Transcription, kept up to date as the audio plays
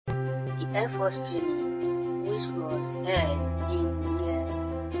Airforce training, which was held in the year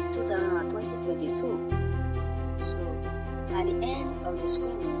 2022. So, at the end of the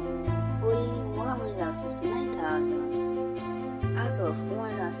screening, only 159,000 out of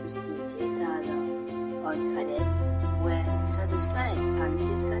 163,000 of the cadets were satisfied and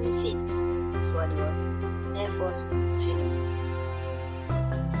physically fit for the Airforce training.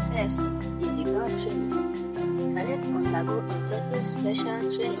 First is the ground training. Cadets undergo intensive special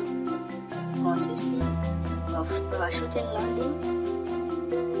training consisting of parachuting landing,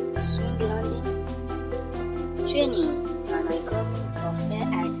 swing landing, training and recovery of air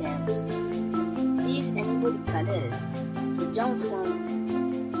items. These enable the cadet to jump from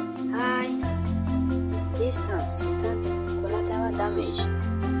high distance without collateral damage.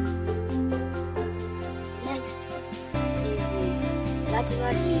 Next is the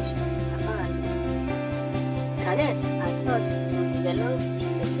lateral drift apparatus. Cadets are taught to develop the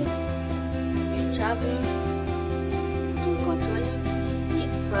technique in traveling, in controlling the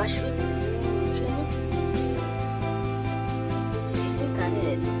parachute during the training. 16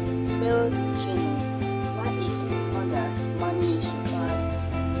 cadets failed the training while 18 others managed to pass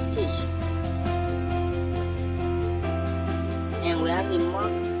the stage. Then we have the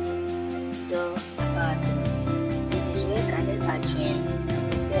mock door apparatus. This is where cadets are trained and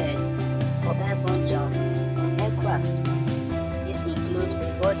prepared for airborne jump on aircraft. This includes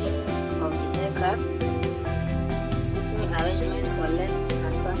boarding of the aircraft, seating arrangement for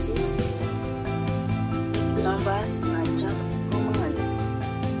left-hand passes, stick numbers and jump command.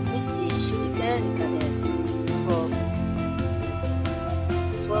 This stage prepares the cadet for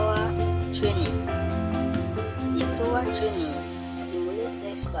forward training. The tower training simulates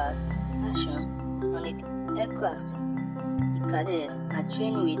expert action on the aircraft. The cadets are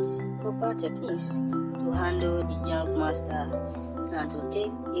trained with proper techniques to handle the jump master and to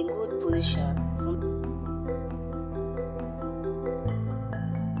take a good position from